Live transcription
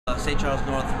St. Charles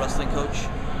North wrestling coach.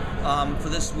 For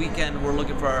this weekend, we're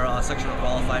looking for our sectional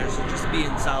qualifiers, so just to be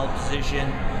in solid position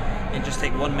and just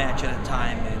take one match at a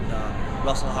time and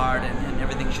wrestle hard, and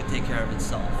everything should take care of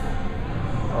itself.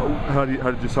 How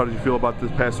did you feel about this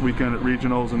past weekend at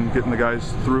regionals and getting the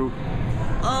guys through?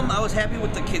 I was happy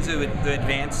with the kids who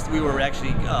advanced. We were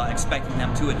actually expecting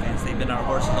them to advance. They've been our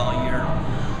horses all year.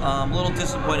 A little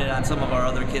disappointed on some of our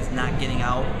other kids not getting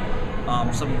out.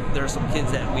 There are some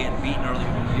kids that we had beaten earlier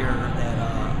in the year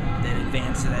that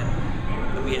advanced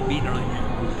that we had beaten earlier in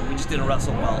the year. We just didn't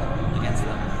wrestle well against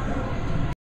them.